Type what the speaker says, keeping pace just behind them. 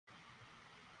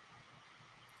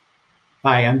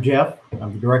Hi, I'm Jeff.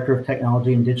 I'm the Director of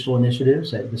Technology and Digital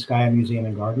Initiatives at Vizcaya Museum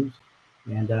and Gardens.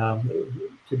 And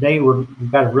today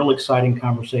we've got a real exciting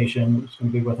conversation. It's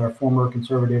going to be with our former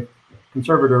conservator,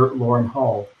 Lauren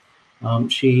Hall.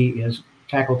 She has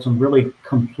tackled some really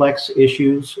complex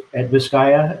issues at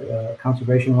Vizcaya,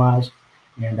 conservation-wise,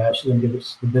 and she's going to give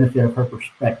us the benefit of her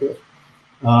perspective.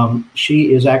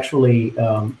 She is actually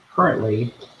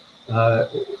currently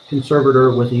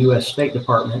conservator with the U.S. State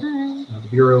Department, the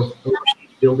Bureau of Overseas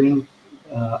Building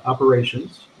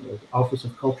Operations, the Office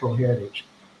of Cultural Heritage.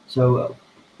 So,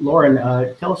 Lauren,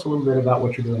 tell us a little bit about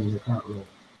what you're doing in your current role.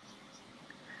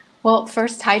 Well,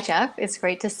 first, hi, Jeff. It's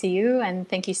great to see you, and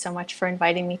thank you so much for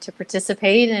inviting me to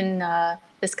participate in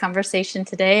this conversation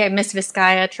today. I miss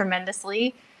Vizcaya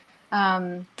tremendously.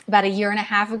 About a year and a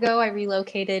half ago, I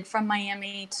relocated from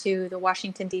Miami to the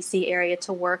Washington, D.C. area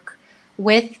to work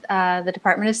with the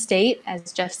Department of State.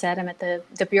 As Jeff said, I'm at the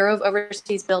Bureau of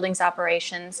Overseas Buildings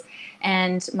Operations,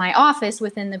 and my office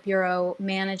within the Bureau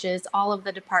manages all of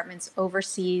the department's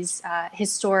overseas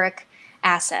historic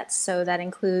assets. So that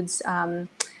includes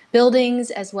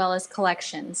buildings as well as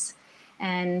collections.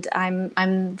 And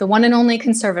I'm the one and only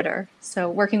conservator. So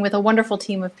working with a wonderful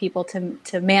team of people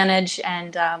to manage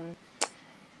and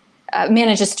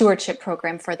manage a stewardship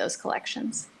program for those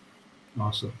collections.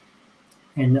 Awesome.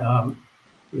 And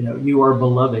you are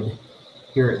beloved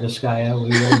here at Vizcaya. We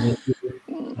really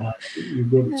you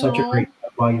did such a great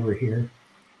job while you were here.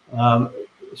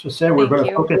 As I said, we're going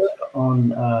to focus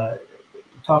on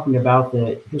talking about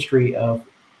the history of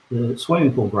the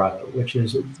Swimming Pool Grotto, which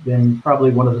has been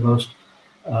probably one of the most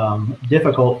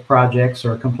difficult projects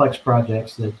or complex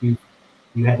projects that you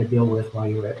had to deal with while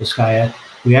you were at Vizcaya.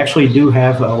 We actually do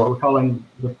have what we're calling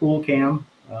the pool cam,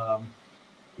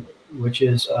 which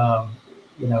is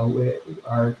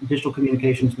our digital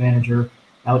communications manager,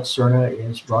 Alex Cerna,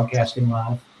 is broadcasting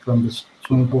live from the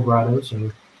Swimming Pool Grotto.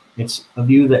 So it's a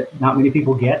view that not many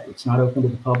people get. It's not open to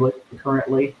the public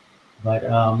currently, but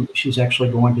she's actually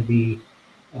going to be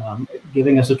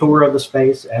giving us a tour of the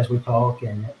space as we talk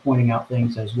and pointing out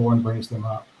things as Lauren brings them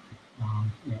up,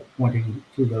 pointing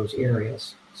to those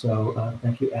areas. So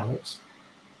thank you, Alex.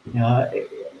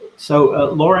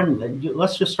 Lauren,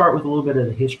 let's just start with a little bit of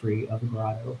the history of the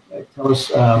grotto. Tell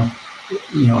us,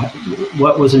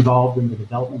 what was involved in the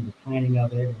development, the planning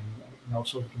of it, and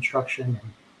also the construction,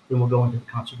 and then we'll go into the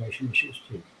conservation issues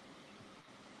too.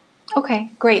 Okay,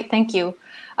 great, thank you.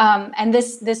 And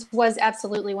this was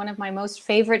absolutely one of my most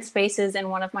favorite spaces and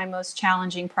one of my most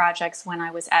challenging projects when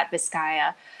I was at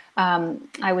Vizcaya.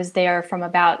 I was there from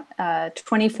about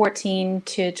 2014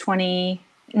 to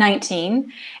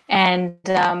 2019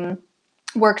 and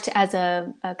worked as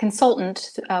a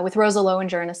consultant with Rosa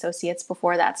Lowinger and Associates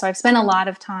before that. So I've spent a lot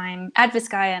of time at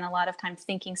Vizcaya and a lot of time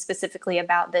thinking specifically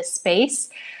about this space.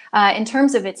 In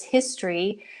terms of its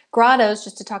history, grottos,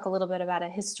 just to talk a little bit about a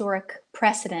historic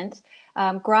precedent,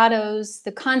 grottos,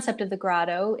 the concept of the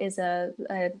grotto is a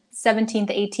 17th,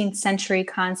 18th century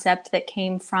concept that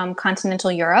came from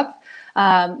continental Europe.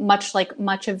 Much like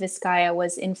much of Vizcaya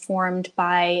was informed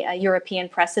by a European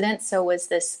precedent, so was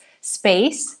this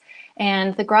space.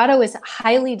 And the grotto is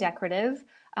highly decorative.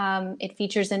 It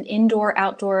features an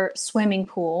indoor-outdoor swimming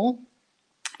pool.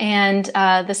 And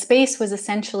the space was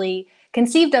essentially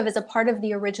conceived of as a part of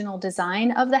the original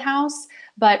design of the house,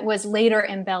 but was later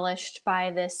embellished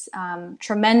by this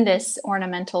tremendous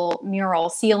ornamental mural,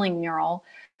 ceiling mural,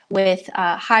 with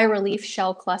high relief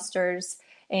shell clusters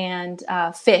and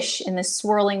fish in this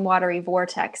swirling watery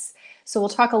vortex. So we'll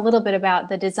talk a little bit about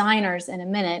the designers in a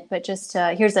minute, but just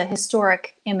here's a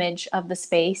historic image of the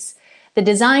space. The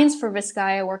designs for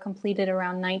Vizcaya were completed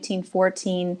around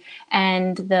 1914,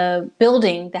 and the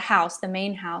building, the house, the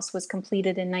main house, was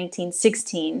completed in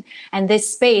 1916. And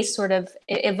this space sort of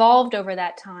evolved over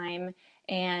that time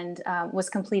and was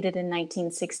completed in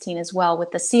 1916 as well,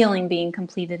 with the ceiling being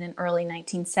completed in early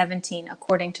 1917,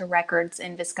 according to records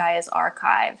in Vizcaya's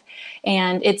archive.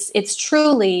 And it's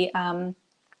truly an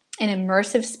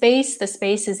immersive space. The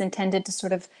space is intended to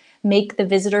sort of make the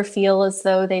visitor feel as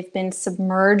though they've been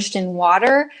submerged in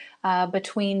water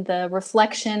between the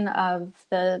reflection of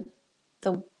the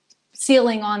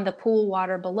ceiling on the pool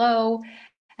water below,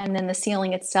 and then the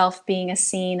ceiling itself being a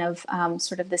scene of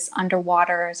sort of this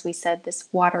underwater, as we said, this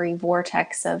watery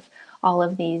vortex of all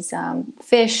of these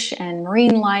fish and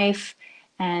marine life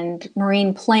and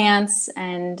marine plants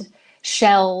and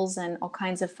shells and all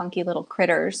kinds of funky little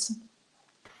critters.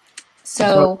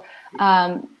 So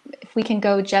if we can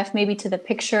go, Jeff, maybe to the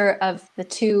picture of the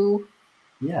two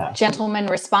Yeah. gentleman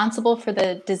responsible for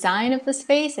the design of the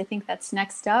space. I think that's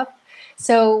next up.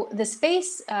 So the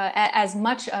space, as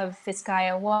much of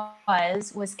Vizcaya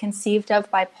was conceived of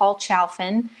by Paul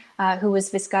Chalfin, who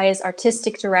was Vizcaya's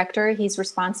artistic director. He's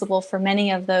responsible for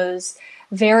many of those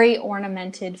very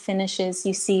ornamented finishes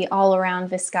you see all around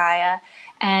Vizcaya.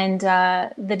 And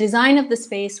the design of the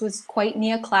space was quite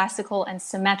neoclassical and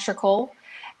symmetrical.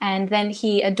 And then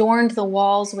he adorned the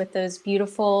walls with those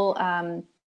beautiful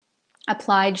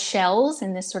applied shells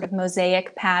in this sort of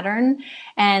mosaic pattern.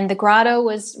 And the grotto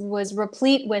was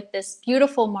replete with this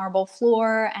beautiful marble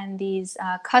floor and these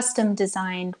custom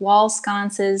designed wall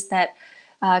sconces that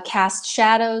cast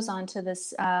shadows onto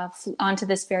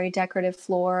this very decorative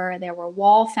floor. There were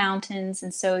wall fountains,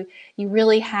 and so you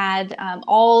really had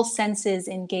all senses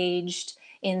engaged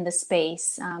in the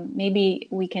space. Maybe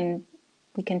we can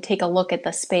take a look at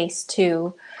the space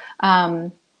too.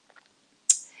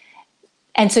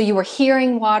 And so you were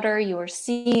hearing water, you were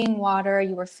seeing water,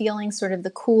 you were feeling sort of the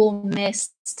cool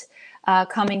mist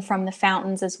coming from the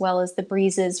fountains as well as the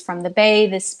breezes from the bay.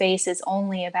 This space is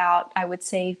only about, I would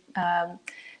say,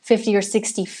 50 or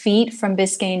 60 feet from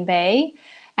Biscayne Bay.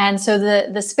 And so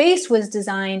the space was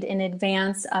designed in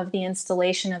advance of the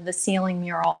installation of the ceiling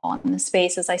mural. And the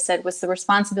space, as I said, was the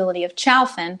responsibility of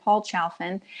Chalfin, Paul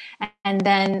Chalfin. And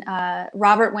then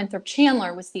Robert Winthrop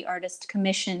Chandler was the artist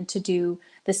commissioned to do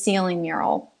the ceiling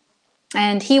mural.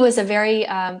 And he was a very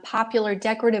popular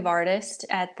decorative artist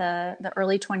at the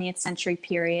early 20th century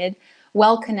period,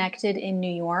 well connected in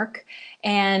New York,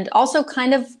 and also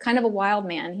kind of a wild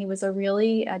man. He was a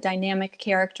really dynamic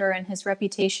character, and his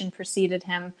reputation preceded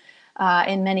him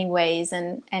in many ways.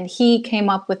 And he came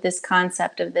up with this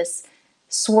concept of this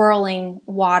swirling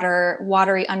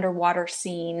watery underwater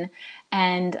scene.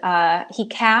 And he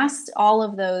cast all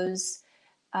of those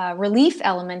relief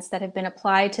elements that have been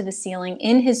applied to the ceiling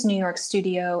in his New York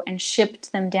studio and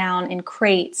shipped them down in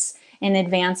crates in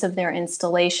advance of their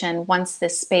installation once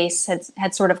this space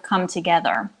had sort of come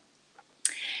together.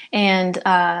 And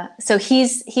so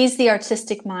he's the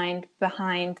artistic mind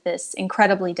behind this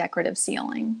incredibly decorative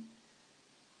ceiling.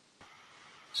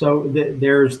 So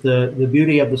there's the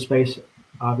beauty of the space.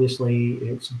 Obviously,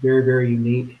 it's very, very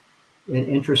unique and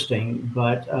interesting,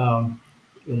 but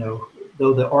you know,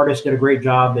 though the artist did a great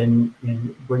job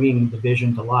in bringing the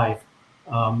vision to life,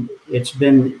 it's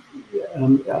been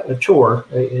a chore.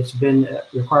 It's been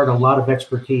required a lot of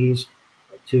expertise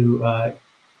to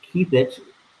keep it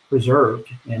preserved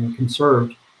and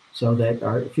conserved so that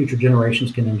our future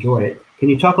generations can enjoy it. Can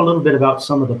you talk a little bit about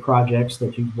some of the projects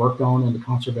that you've worked on in the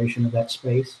conservation of that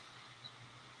space?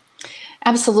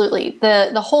 Absolutely.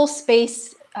 The whole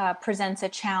space presents a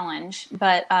challenge,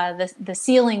 but the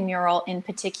ceiling mural in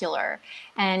particular.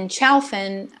 And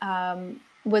Chalfin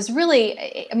was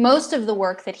really, most of the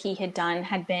work that he had done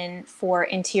had been for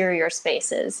interior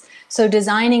spaces. So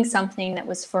designing something that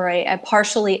was for a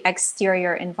partially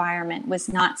exterior environment was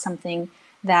not something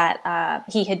that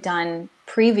he had done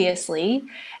previously.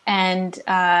 And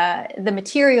the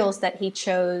materials that he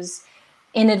chose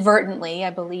inadvertently, I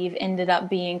believe, ended up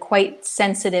being quite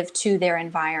sensitive to their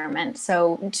environment.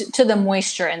 So to the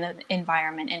moisture in the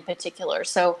environment in particular.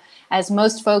 So as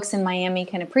most folks in Miami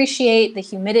can appreciate, the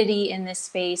humidity in this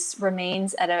space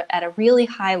remains at a really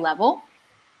high level.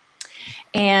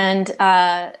 And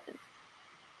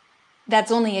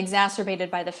that's only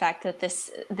exacerbated by the fact that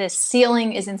this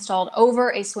ceiling is installed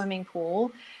over a swimming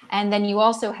pool. And then you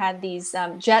also had these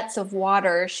jets of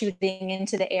water shooting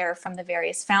into the air from the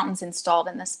various fountains installed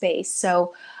in the space.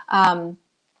 So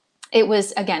it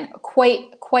was, again,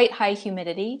 quite high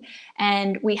humidity.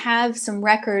 And we have some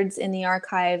records in the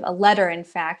archive, a letter, in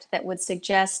fact, that would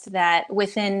suggest that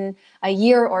within a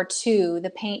year or two, the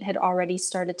paint had already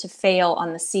started to fail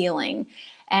on the ceiling.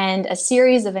 And a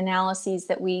series of analyses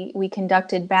that we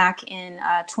conducted back in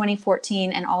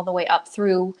 2014 and all the way up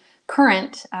through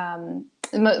current,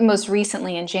 most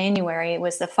recently in January,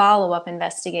 was the follow-up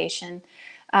investigation.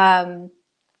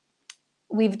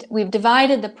 We've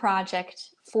divided the project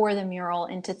for the mural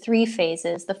into 3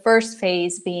 phases. The first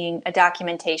phase being a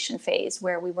documentation phase,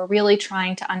 where we were really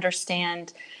trying to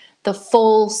understand the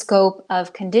full scope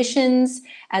of conditions,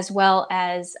 as well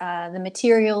as the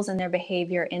materials and their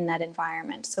behavior in that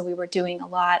environment. So we were doing a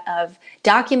lot of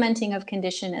documenting of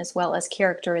condition as well as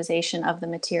characterization of the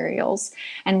materials.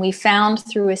 And we found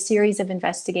through a series of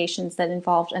investigations that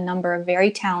involved a number of very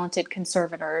talented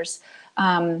conservators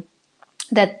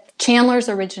that Chandler's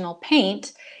original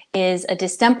paint is a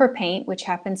distemper paint, which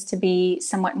happens to be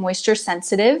somewhat moisture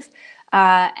sensitive.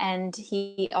 And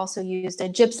he also used a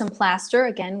gypsum plaster,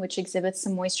 again, which exhibits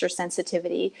some moisture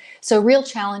sensitivity. So real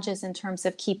challenges in terms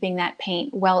of keeping that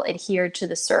paint well adhered to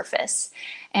the surface.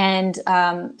 And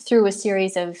through a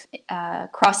series of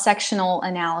cross-sectional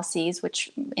analyses,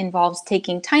 which involves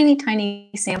taking tiny, tiny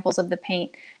samples of the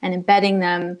paint and embedding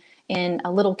them in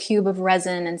a little cube of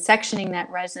resin and sectioning that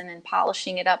resin and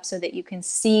polishing it up so that you can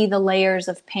see the layers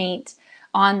of paint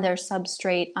on their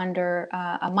substrate under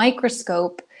a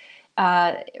microscope,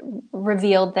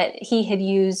 revealed that he had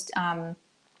used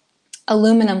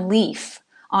aluminum leaf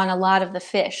on a lot of the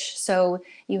fish. So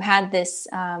you had this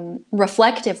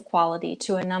reflective quality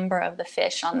to a number of the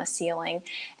fish on the ceiling.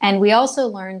 And we also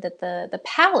learned that the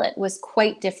palette was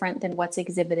quite different than what's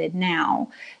exhibited now.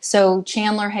 So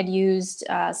Chandler had used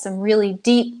some really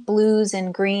deep blues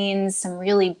and greens, some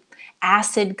really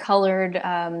acid colored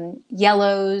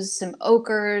yellows, some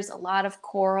ochres, a lot of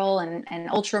coral and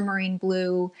ultramarine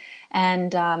blue.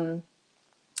 And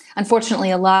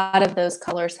unfortunately, a lot of those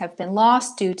colors have been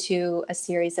lost due to a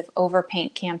series of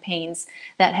overpaint campaigns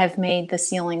that have made the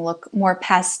ceiling look more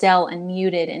pastel and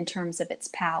muted in terms of its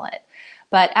palette.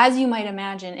 But as you might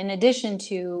imagine, in addition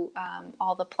to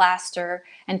all the plaster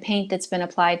and paint that's been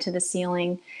applied to the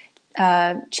ceiling,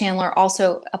 Chandler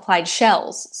also applied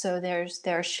shells. So there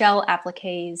are shell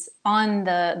appliques on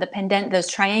the pendant, those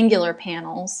triangular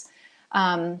panels.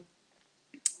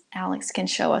 Alex can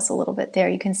show us a little bit there.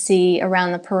 You can see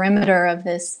around the perimeter of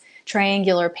this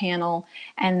triangular panel,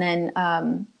 and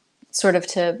then sort of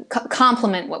to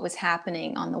complement what was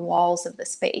happening on the walls of the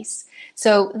space.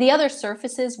 So the other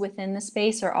surfaces within the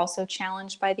space are also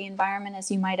challenged by the environment,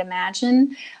 as you might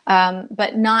imagine,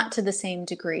 but not to the same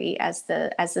degree as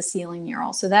the ceiling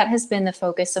mural. So that has been the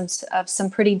focus of some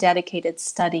pretty dedicated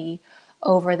study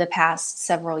over the past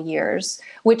several years,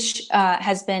 which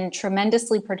has been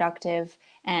tremendously productive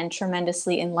and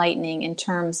tremendously enlightening in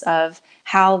terms of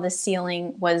how the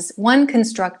ceiling was, one,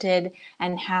 constructed,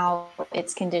 and how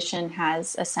its condition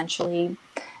has essentially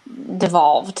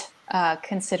devolved,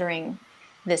 considering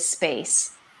this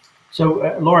space.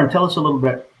 So, Lauren, tell us a little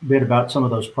bit about some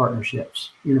of those partnerships.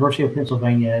 University of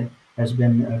Pennsylvania has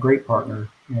been a great partner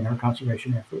in our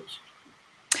conservation efforts.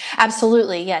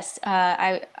 Absolutely, yes.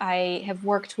 I have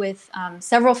worked with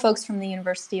several folks from the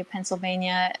University of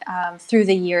Pennsylvania through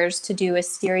the years to do a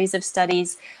series of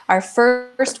studies. Our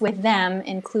first with them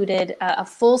included a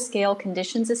full-scale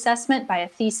conditions assessment by a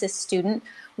thesis student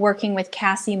working with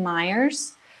Cassie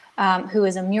Myers, who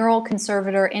is a mural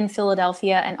conservator in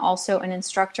Philadelphia and also an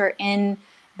instructor in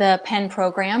the Penn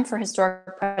program for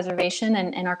historic preservation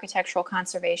and architectural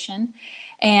conservation.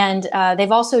 And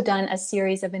they've also done a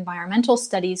series of environmental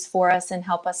studies for us and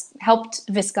helped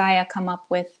Vizcaya come up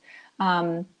with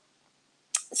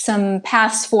some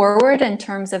paths forward in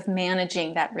terms of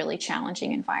managing that really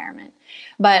challenging environment.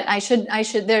 But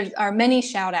there are many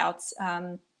shout outs.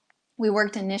 We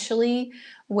worked initially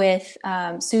with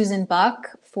Susan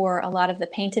Buck for a lot of the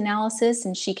paint analysis,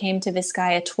 and she came to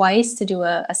Vizcaya twice to do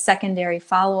a secondary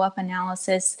follow-up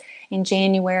analysis in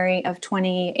January of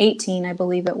 2018, I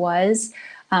believe it was.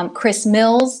 Chris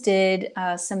Mills did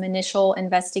some initial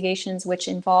investigations which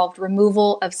involved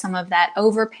removal of some of that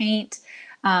overpaint,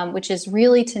 which is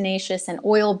really tenacious and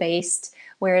oil-based,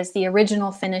 whereas the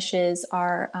original finishes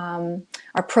are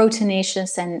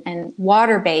proteinaceous and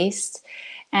water-based.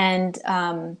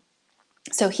 And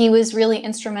so he was really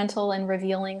instrumental in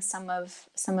revealing some of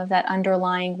that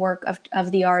underlying work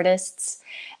of the artists.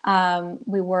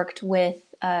 We worked with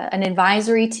an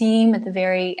advisory team at the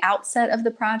very outset of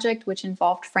the project, which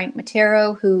involved Frank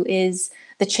Matero, who is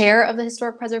the chair of the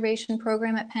Historic Preservation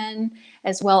Program at Penn,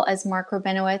 as well as Mark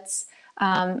Rabinowitz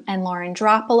and Lauren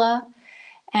Dropola.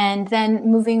 And then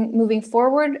moving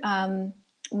forward,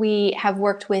 we have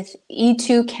worked with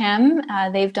E2 Chem.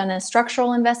 They've done a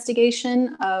structural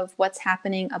investigation of what's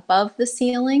happening above the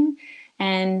ceiling.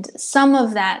 And some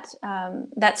of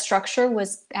that structure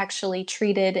was actually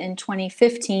treated in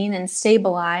 2015 and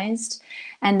stabilized.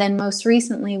 And then most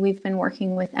recently, we've been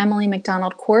working with Emily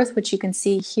McDonald-Korth, which you can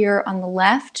see here on the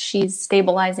left. She's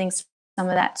stabilizing some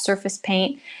of that surface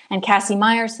paint. And Cassie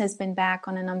Myers has been back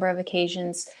on a number of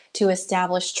occasions to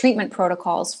establish treatment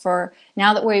protocols for,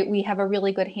 now that we have a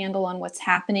really good handle on what's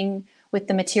happening with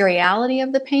the materiality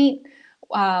of the paint,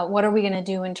 what are we going to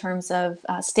do in terms of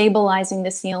stabilizing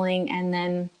the ceiling and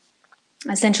then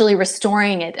essentially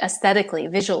restoring it aesthetically,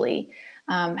 visually?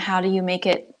 How do you make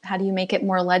it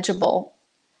more legible?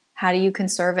 How do you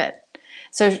conserve it?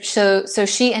 So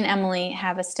she and Emily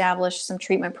have established some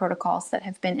treatment protocols that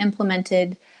have been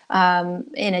implemented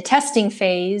in a testing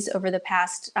phase over the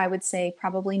past, I would say,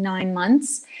 probably 9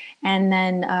 months. And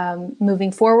then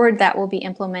moving forward, that will be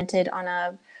implemented on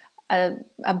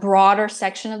a broader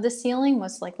section of the ceiling,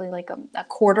 most likely like a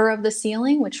quarter of the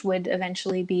ceiling, which would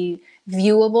eventually be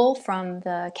viewable from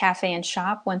the cafe and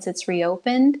shop once it's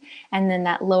reopened. And then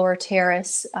that lower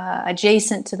terrace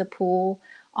adjacent to the pool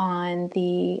on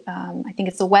the, I think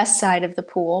it's the west side of the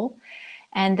pool.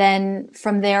 And then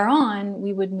from there on,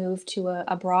 we would move to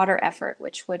a broader effort,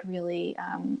 which would really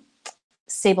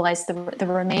stabilize the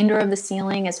remainder of the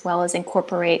ceiling, as well as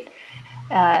incorporate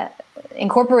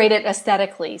it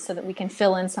aesthetically so that we can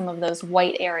fill in some of those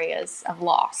white areas of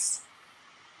loss.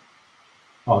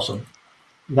 Awesome.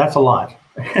 That's a lot.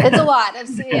 It's a lot.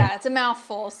 Yeah, it's a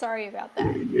mouthful. Sorry about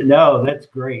that. No, that's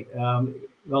great.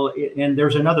 Well, and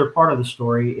there's another part of the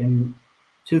story. In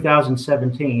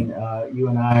 2017, you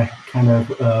and I kind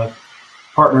of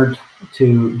partnered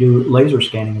to do laser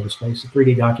scanning of the space,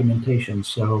 3D documentation.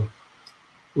 So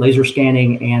laser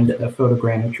scanning and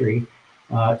photogrammetry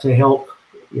to help,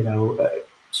 to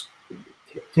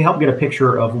help get a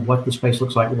picture of what the space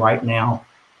looks like right now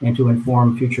and to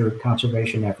inform future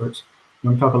conservation efforts. You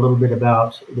want to talk a little bit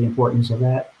about the importance of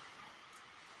that?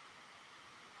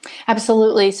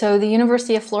 Absolutely. So the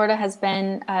University of Florida has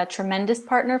been a tremendous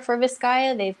partner for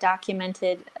Vizcaya. They've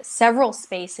documented several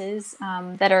spaces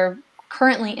that are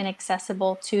currently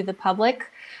inaccessible to the public,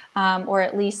 or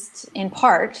at least in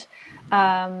part.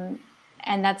 And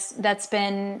that's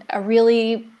been a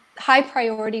really high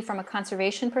priority from a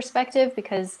conservation perspective,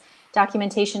 because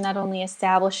documentation not only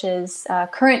establishes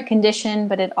current condition,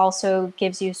 but it also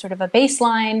gives you sort of a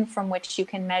baseline from which you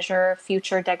can measure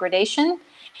future degradation.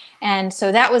 And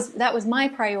so that was my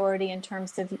priority in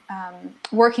terms of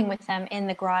working with them in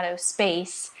the grotto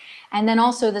space. And then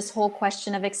also this whole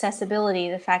question of accessibility,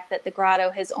 the fact that the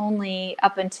grotto has only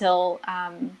up until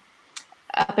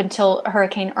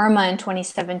Hurricane Irma in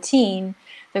 2017,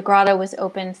 the grotto was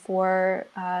open for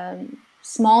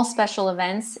small special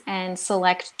events and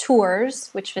select tours,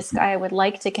 which Vizcaya would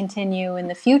like to continue in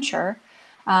the future.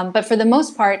 But for the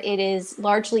most part, it is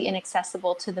largely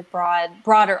inaccessible to the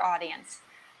broader audience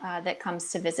that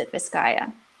comes to visit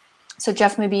Vizcaya. So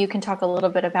Jeff, maybe you can talk a little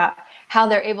bit about how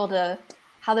they're able to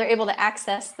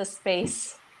access the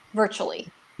space virtually.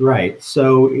 Right.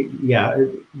 So yeah,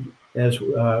 as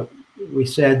we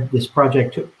said, this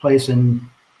project took place in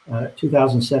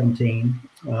 2017.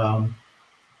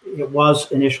 It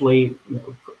was initially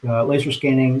laser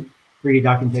scanning, 3D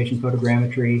documentation,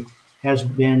 photogrammetry has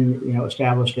been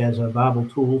established as a viable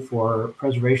tool for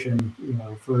preservation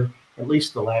for at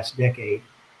least the last decade.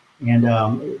 And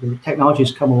the technology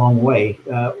has come a long way.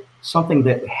 Something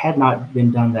that had not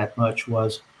been done that much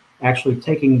was actually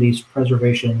taking these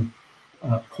preservation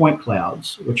point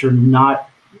clouds, which are not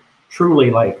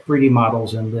truly like 3D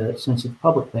models in the sense that the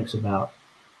public thinks about,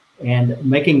 and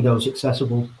making those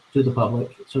accessible to the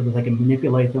public so that they can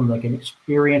manipulate them, they can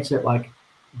experience it like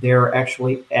they're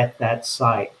actually at that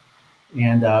site.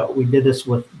 And we did this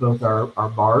with both our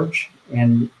barge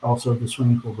and also the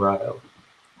swimming pool grotto.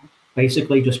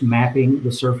 Basically just mapping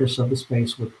the surface of the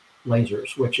space with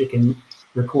lasers, which it can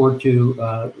record to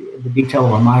the detail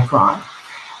of a micron.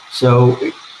 So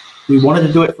we wanted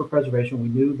to do it for preservation. We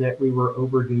knew that we were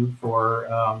overdue for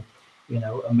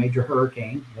a major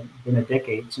hurricane. It's been a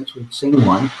decade since we've seen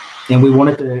one, and we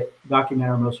wanted to document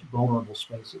our most vulnerable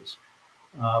spaces.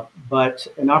 But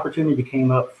an opportunity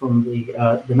came up from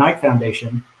the Knight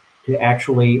Foundation to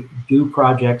actually do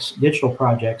projects, digital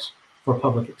projects, for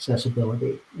public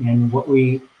accessibility. And what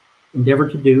we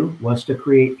endeavored to do was to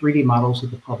create 3D models that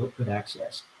the public could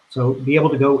access. So be able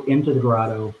to go into the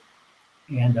grotto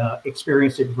and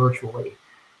experience it virtually.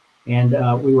 And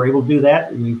we were able to do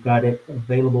that. We've got it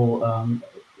available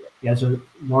as a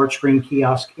large screen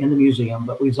kiosk in the museum,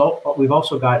 but we've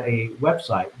also got a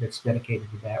website that's dedicated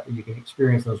to that, where you can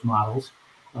experience those models,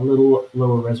 a little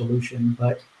lower resolution,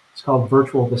 but it's called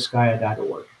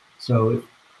virtualvizcaya.org. So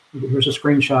here's a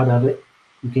screenshot of it.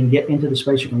 You can get into the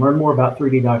space. You can learn more about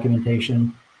 3D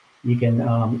documentation. You can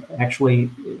actually,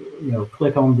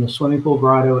 click on the swimming pool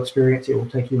grotto experience. It will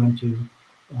take you into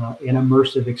an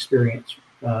immersive experience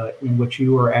in which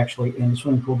you are actually in the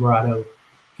swimming pool grotto.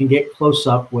 You can get close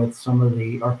up with some of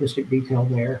the artistic detail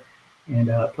there and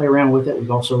play around with it.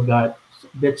 We've also got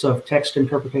bits of text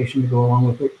interpretation to go along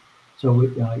with it, so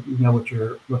you know what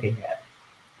you're looking at.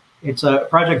 It's a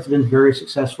project that's been very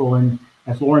successful, and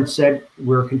as Lauren said,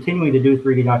 we're continuing to do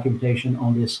 3D documentation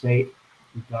on the estate.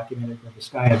 We've documented the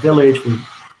Vizcaya Village, we've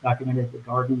documented the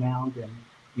garden mound,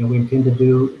 and we intend to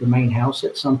do the main house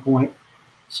at some point.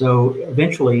 So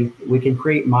eventually we can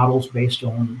create models based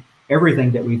on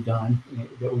everything that we've done,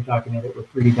 that we've documented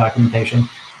with 3D documentation.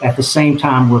 At the same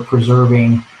time, we're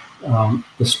preserving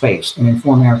the space and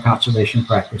informing our conservation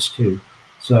practice too.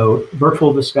 So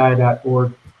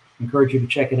virtualvizcaya.org, encourage you to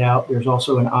check it out. There's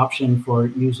also an option for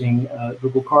using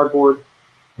Google Cardboard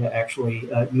to actually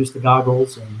use the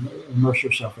goggles and immerse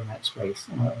yourself in that space.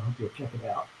 I hope you'll check it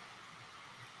out.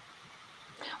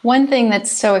 One thing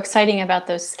that's so exciting about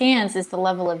those scans is the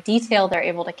level of detail they're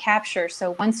able to capture.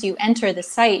 So once you enter the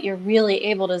site, you're really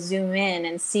able to zoom in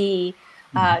and see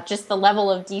just the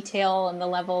level of detail and the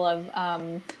level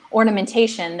of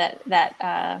ornamentation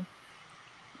that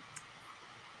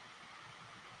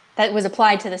was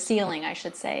applied to the ceiling, I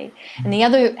should say. And the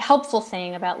other helpful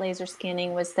thing about laser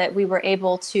scanning was that we were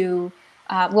able to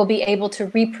we'll be able to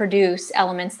reproduce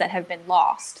elements that have been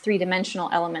lost, three-dimensional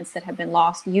elements that have been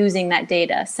lost using that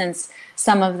data, since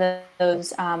some of that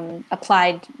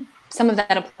applied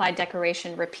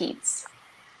decoration repeats.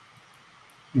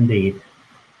 Indeed.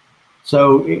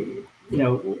 So,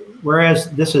 whereas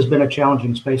this has been a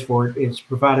challenging space for it, it's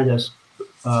provided us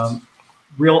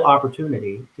real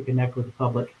opportunity to connect with the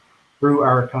public through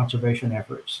our conservation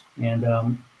efforts. And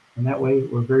that way,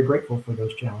 we're very grateful for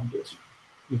those challenges.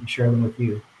 We can share them with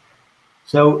you.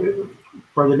 So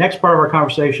for the next part of our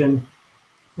conversation,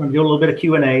 we're going to do a little bit of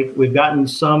Q&A. We've gotten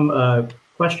some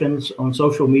questions on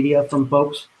social media from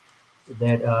folks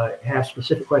that have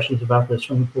specific questions about the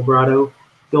Swimming Pool Grotto.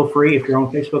 Feel free, if you're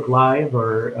on Facebook Live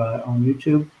or on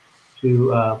YouTube,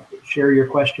 to share your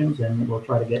questions and we'll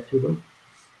try to get to them.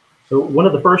 So one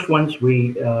of the first ones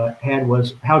we had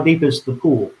was, how deep is the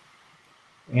pool?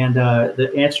 And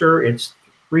the answer, it's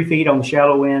 3 feet on the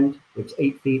shallow end, it's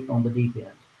 8 feet on the deep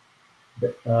end.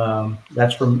 But,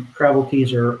 that's from Travel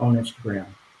Teaser on Instagram.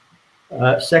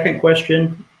 Second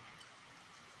question,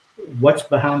 what's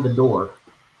behind the door?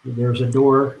 There's a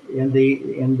door in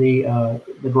the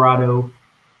grotto.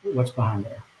 What's behind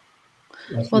there?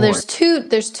 That's well, more.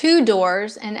 there's two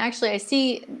doors, and actually I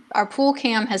see our pool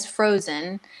cam has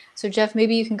frozen. So Jeff,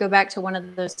 maybe you can go back to one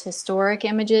of those historic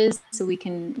images so we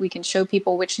can show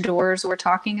people which doors we're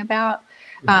talking about.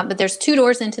 But there's 2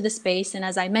 doors into the space, and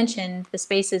as I mentioned, the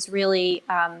space is really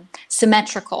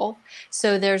symmetrical.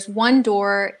 So there's one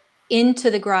door into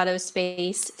the grotto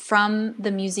space from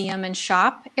the museum and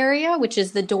shop area, which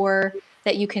is the door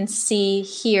that you can see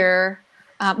here.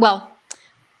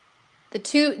 The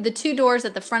two doors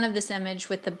at the front of this image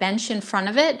with the bench in front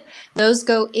of it, those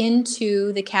go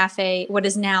into the cafe, what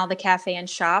is now the cafe and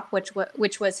shop,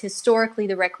 which was historically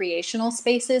the recreational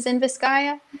spaces in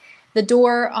Vizcaya. The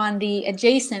door on the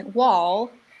adjacent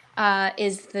wall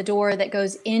is the door that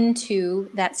goes into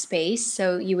that space.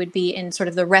 So you would be in sort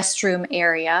of the restroom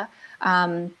area.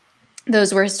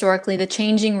 Those were historically the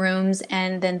changing rooms,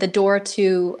 and then the door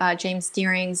to James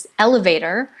Deering's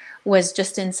elevator was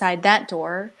just inside that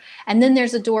door. And then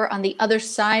there's a door on the other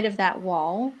side of that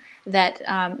wall that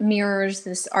mirrors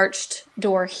this arched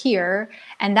door here,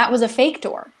 and that was a fake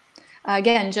door.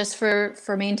 Again, just for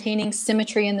maintaining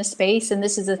symmetry in the space, and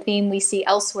this is a theme we see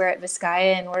elsewhere at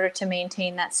Vizcaya in order to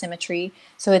maintain that symmetry.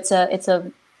 So it's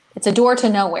a door to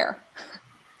nowhere.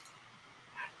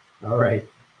 All right.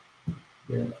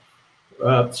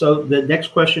 Yeah. So the next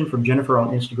question from Jennifer on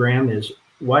Instagram is,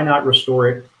 why not restore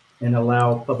it and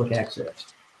allow public access?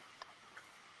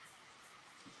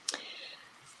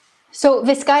 So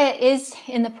Vizcaya is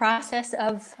in the process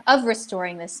of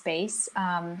restoring this space.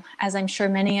 As I'm sure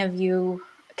many of you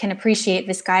can appreciate,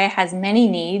 Vizcaya has many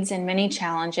needs and many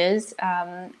challenges,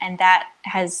 and that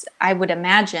has, I would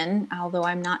imagine, although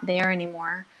I'm not there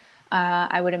anymore,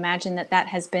 I would imagine that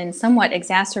has been somewhat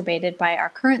exacerbated by our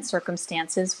current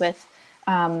circumstances with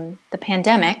the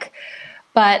pandemic.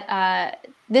 But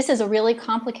this is a really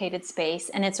complicated space,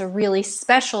 and it's a really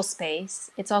special space.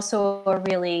 It's also a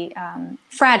really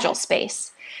fragile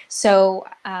space. So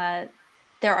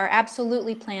there are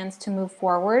absolutely plans to move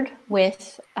forward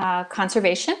with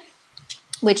conservation,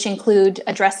 which include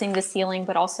addressing the ceiling,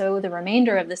 but also the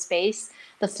remainder of the space.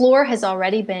 The floor has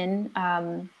already been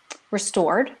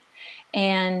restored,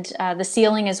 and the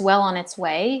ceiling is well on its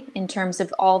way in terms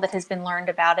of all that has been learned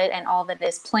about it and all that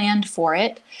is planned for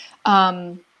it.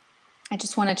 I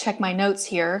just want to check my notes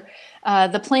here.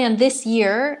 The plan this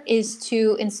year is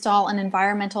to install an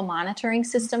environmental monitoring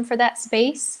system for that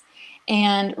space.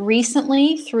 And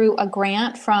recently, through a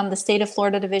grant from the State of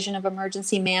Florida Division of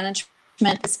Emergency Management,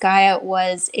 Vizcaya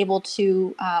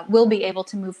will be able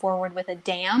to move forward with a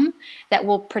dam that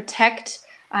will protect,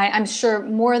 I'm sure,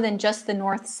 more than just the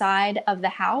north side of the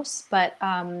house, but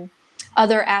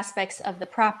other aspects of the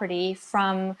property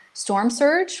from storm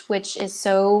surge, which is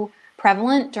so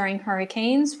prevalent during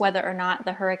hurricanes, whether or not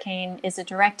the hurricane is a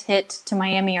direct hit to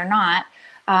Miami or not.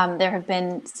 There have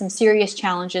been some serious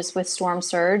challenges with storm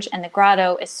surge, and the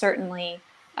grotto is certainly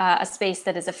a space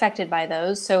that is affected by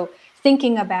those. So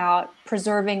thinking about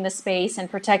preserving the space and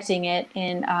protecting it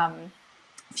in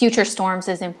future storms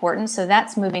is important. So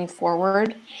that's moving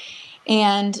forward.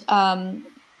 And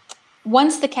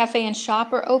once the cafe and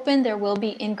shop are open, there will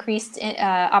be increased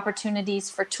opportunities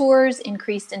for tours,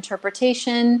 increased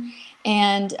interpretation,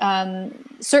 and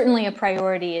certainly a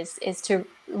priority is to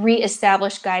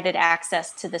reestablish guided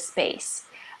access to the space.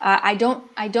 I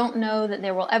don't know that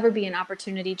there will ever be an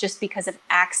opportunity just because of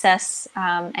access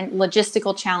and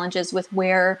logistical challenges with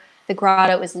where the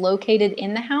grotto is located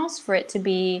in the house for it to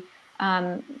be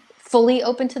fully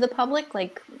open to the public,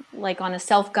 like on a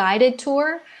self-guided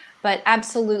tour. But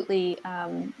absolutely,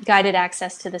 guided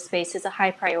access to the space is a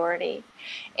high priority.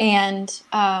 And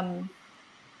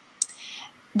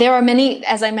there are many,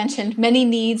 as I mentioned, many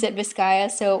needs at Vizcaya.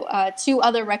 So two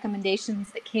other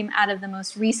recommendations that came out of the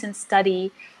most recent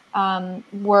study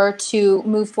were to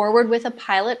move forward with a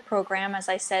pilot program, as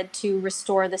I said, to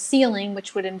restore the ceiling,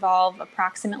 which would involve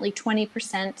approximately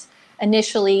 20%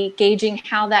 initially, gauging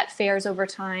how that fares over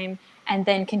time, and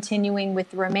then continuing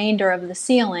with the remainder of the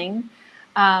ceiling.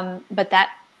 But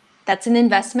that's an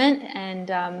investment,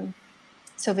 and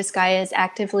so Vizcaya is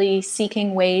actively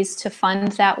seeking ways to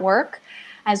fund that work,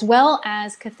 as well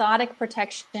as cathodic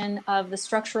protection of the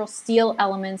structural steel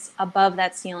elements above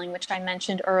that ceiling, which I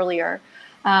mentioned earlier.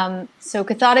 So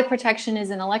cathodic protection is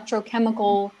an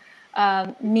electrochemical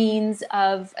means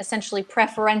of essentially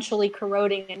preferentially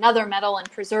corroding another metal and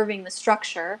preserving the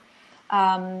structure.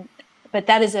 But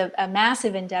that is a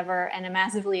massive endeavor and a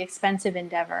massively expensive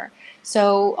endeavor.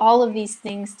 So all of these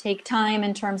things take time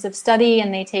in terms of study,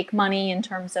 and they take money in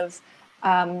terms of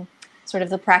sort of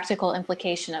the practical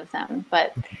implication of them.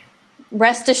 But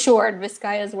rest assured,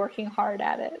 Vizcaya is working hard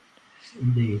at it.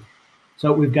 Indeed.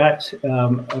 So we've got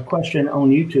a question on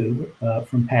YouTube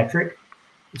from Patrick.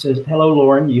 It says, "Hello,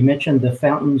 Lauren. You mentioned the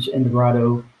fountains in the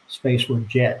grotto space were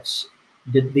jets.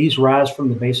 Did these rise from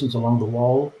the basins along the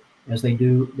wall as they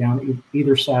do down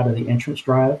either side of the entrance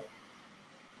drive?"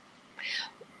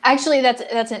 Actually,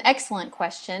 that's an excellent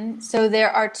question. So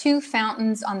there are two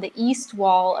fountains on the east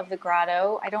wall of the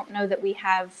grotto. I don't know that we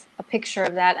have a picture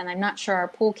of that, and I'm not sure our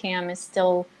pool cam is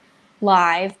still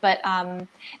live, but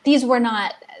these were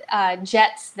not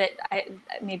jets that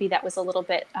maybe that was a little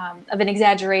bit of an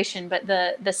exaggeration, but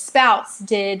the spouts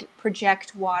did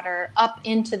project water up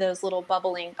into those little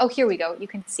bubbling. Oh, here we go. You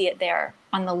can see it there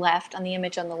on the left, on the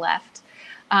image on the left.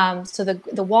 So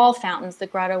the wall fountains, the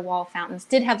grotto wall fountains,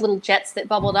 did have little jets that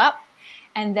bubbled up.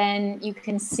 And then you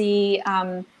can see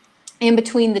in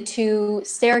between the two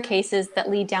staircases that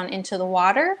lead down into the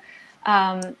water,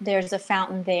 there's a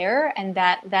fountain there, and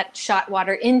that shot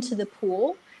water into the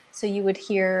pool. So you would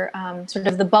hear sort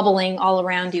of the bubbling all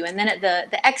around you. And then at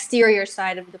the exterior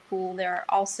side of the pool, there are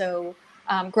also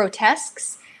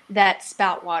grotesques that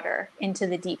spout water into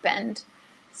the deep end.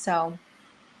 So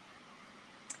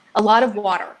a lot of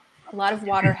water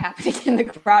happening in the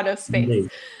grotto space.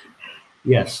 Indeed.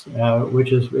 Yes,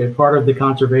 which is part of the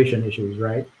conservation issues,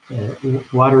 right?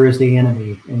 Water is the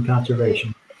enemy in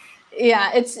conservation.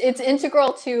 Yeah, it's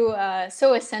integral to,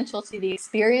 so essential to the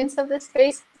experience of this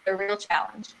space. It's a real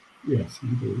challenge. Yes,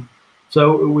 indeed.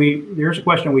 So there's a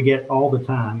question we get all the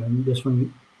time, and this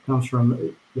one comes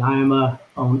from Yaima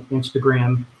on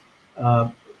Instagram.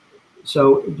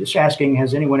 So just asking,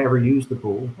 has anyone ever used the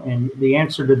pool? And the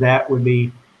answer to that would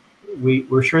be,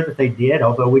 we're sure that they did,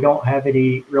 although we don't have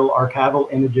any real archival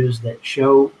images that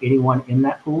show anyone in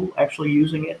that pool actually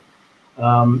using it.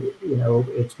 You know,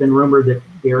 it's been rumored that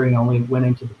Daring only went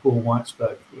into the pool once,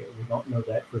 but we don't know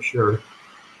that for sure.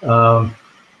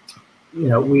 You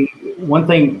know, one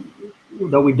thing,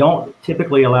 though, we don't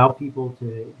typically allow people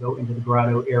to go into the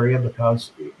grotto area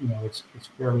because, you know, it's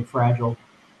fairly fragile.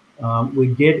 We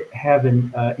did have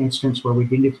an instance where we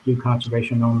did get to do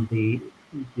conservation on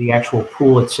the actual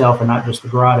pool itself and not just the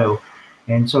grotto.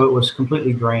 And so it was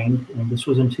completely drained. And this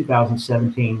was in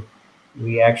 2017.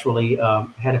 We actually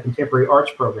had a contemporary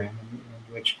arts program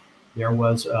in which there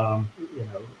was, you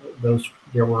know,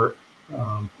 there were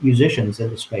musicians in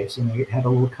the space, and they had a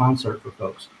little concert for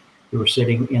folks who were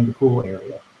sitting in the pool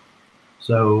area.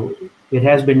 So it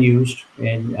has been used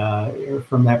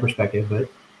from that perspective, but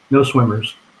no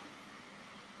swimmers.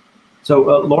 So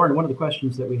Lauren, one of the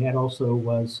questions that we had also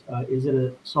was, is it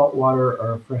a saltwater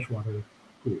or a freshwater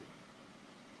pool?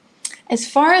 As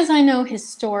far as I know,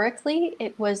 historically,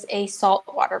 it was a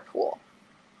saltwater pool.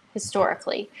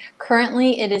 Historically.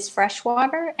 Currently, it is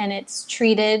freshwater, and it's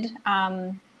treated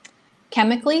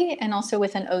chemically and also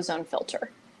with an ozone filter.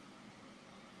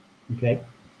 Okay.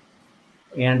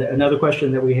 And another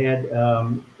question that we had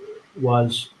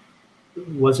was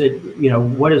it,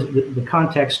 what is the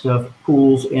context of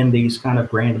pools in these kind of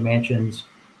grand mansions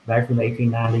back from the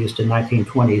 1890s to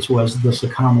 1920s? Was this a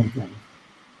common thing?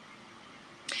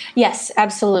 Yes,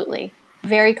 absolutely.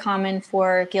 Very common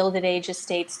for Gilded Age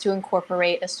estates to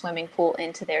incorporate a swimming pool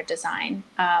into their design.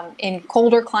 In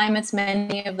colder climates,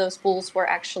 many of those pools were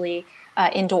actually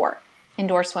indoor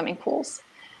swimming pools.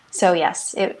 So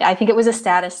yes, I think it was a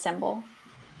status symbol.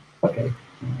 Okay.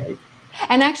 Okay.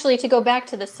 And actually, to go back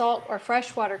to the salt or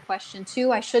freshwater question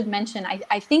too, I should mention,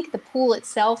 I think the pool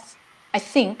itself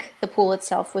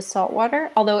was saltwater,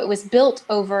 although it was built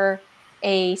over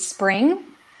a spring.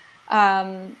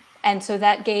 And so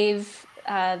that gave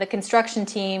the construction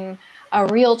team a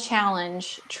real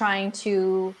challenge trying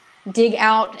to dig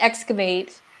out,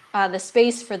 excavate the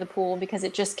space for the pool because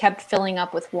it just kept filling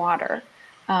up with water.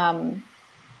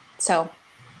 So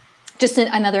just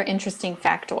another interesting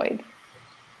factoid.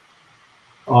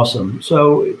 Awesome.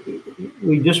 So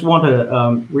we just want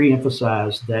to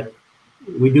reemphasize that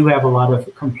we do have a lot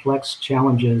of complex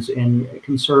challenges in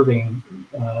conserving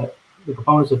the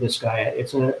components of Vizcaya.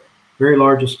 It's a very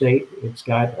large estate. It's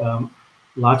got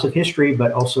lots of history,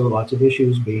 but also lots of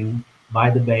issues, being by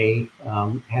the bay,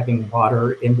 having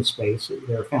water in the space.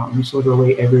 There are fountains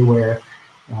literally everywhere,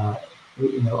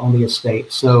 on the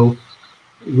estate. So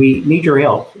we need your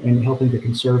help in helping to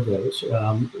conserve those.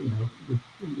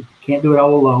 We can't do it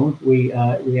all alone. We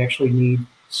actually need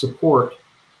support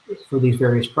for these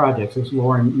various projects. As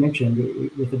Lauren mentioned,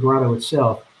 with the grotto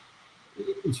itself,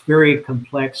 it's very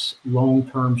complex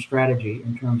long-term strategy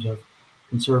in terms of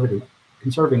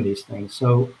conserving these things.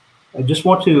 So I just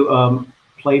want to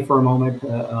play for a moment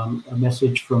a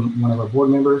message from one of our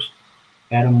board members,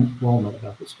 Adam Wollman,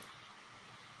 about this.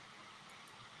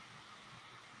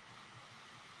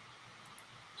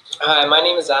 Hi, my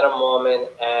name is Adam Wollman,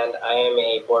 and I am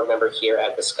a board member here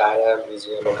at Vizcaya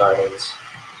Museum and Gardens.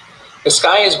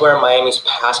 Vizcaya is where Miami's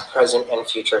past, present, and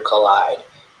future collide.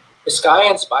 Vizcaya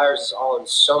inspires us all in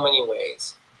so many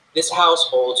ways. This house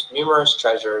holds numerous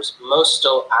treasures, most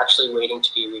still actually waiting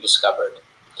to be rediscovered.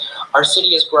 Our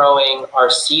city is growing,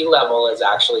 our sea level is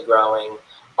actually growing,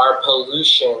 our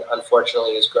pollution,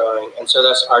 unfortunately, is growing, and so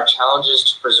thus our challenges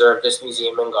to preserve this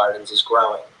museum and gardens is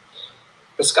growing.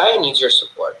 Vizcaya needs your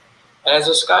support. And as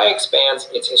Vizcaya expands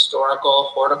its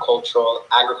historical, horticultural,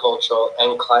 agricultural,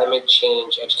 and climate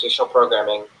change educational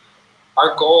programming,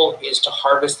 our goal is to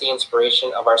harvest the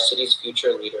inspiration of our city's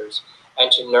future leaders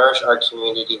and to nourish our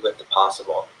community with the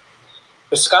possible.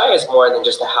 Vizcaya is more than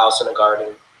just a house and a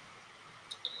garden.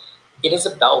 It is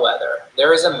a bellwether.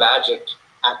 There is a magic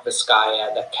at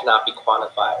Vizcaya that cannot be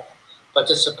quantified. But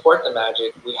to support the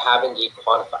magic, we have indeed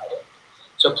quantified it.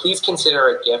 So please consider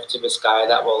a gift to Vizcaya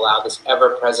that will allow this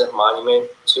ever-present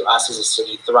monument to us as a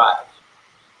city thrive.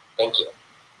 Thank you.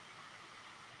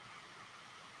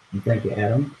 Thank you,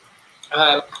 Adam.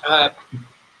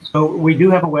 So we do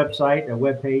have a website, a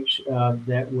webpage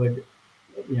that would,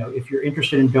 if you're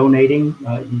interested in donating, you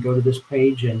can go to this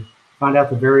page and find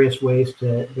out the various ways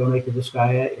to donate to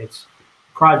Vizcaya. It's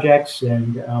projects,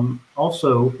 and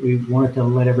also we wanted to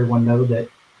let everyone know that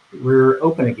we're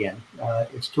open again.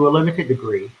 It's to a limited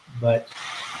degree, but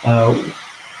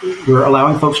we're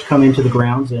allowing folks to come into the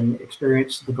grounds and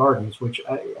experience the gardens, which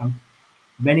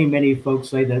many folks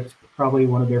say that's probably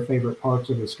one of their favorite parts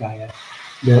of Vizcaya.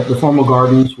 The formal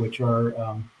gardens, which are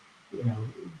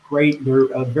great.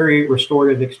 They're a very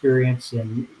restorative experience,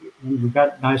 and we've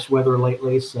got nice weather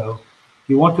lately. So if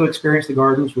you want to experience the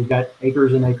gardens, we've got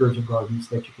acres and acres of gardens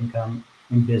that you can come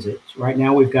and visit. Right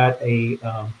now, we've got a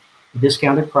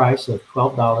discounted price of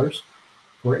 $12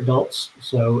 for adults,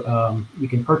 so you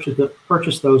can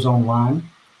purchase those online.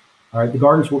 All right, the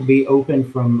gardens will be open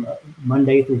from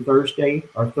Monday through Thursday,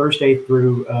 or Thursday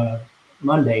through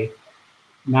Monday,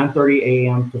 9:30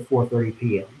 a.m. to 4:30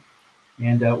 p.m.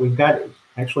 And we've got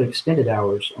actually extended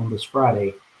hours on this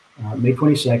Friday, May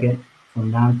 22nd,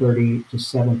 from 9:30 to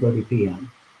 7:30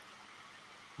 p.m.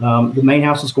 The main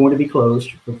house is going to be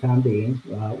closed for the time being.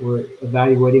 We're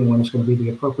evaluating when it's going to be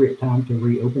the appropriate time to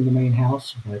reopen the main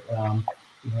house, but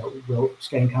we'll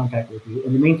stay in contact with you.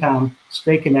 In the meantime,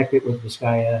 stay connected with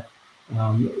Vizcaya.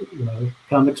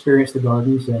 Come experience the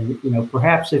gardens, and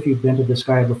perhaps if you've been to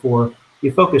Vizcaya before,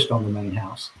 you focused on the main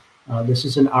house. This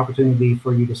is an opportunity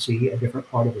for you to see a different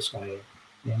part of Vizcaya,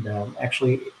 and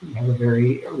actually have a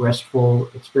very restful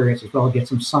experience as well. Get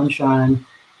some sunshine,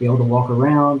 be able to walk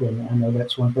around, and I know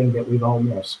that's one thing that we've all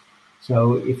missed.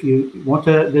 So if you want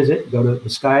to visit, go to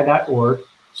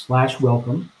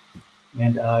vizcaya.org/welcome,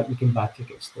 and you can buy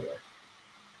tickets there.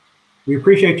 We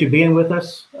appreciate you being with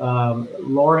us.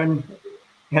 Lauren,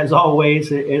 as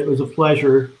always, it was a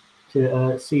pleasure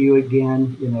to see you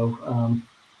again. You know,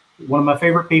 one of my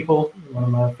favorite people, one of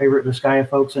my favorite Vizcaya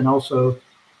folks, and also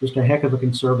just a heck of a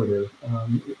conservator.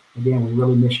 Again, we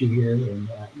really miss you here, and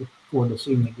look forward to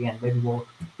seeing you again. Maybe we'll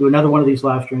do another one of these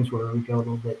live streams where we go a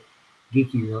little bit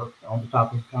geekier on the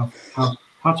topic of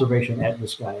conservation at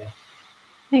Vizcaya.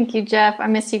 Thank you, Jeff. I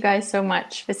miss you guys so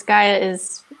much. Vizcaya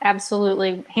is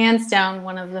absolutely, hands down,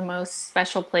 one of the most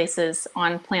special places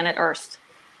on planet Earth.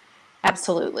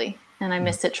 Absolutely. And I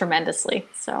miss it tremendously.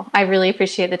 So I really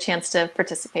appreciate the chance to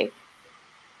participate.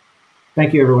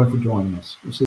 Thank you, everyone, for joining us.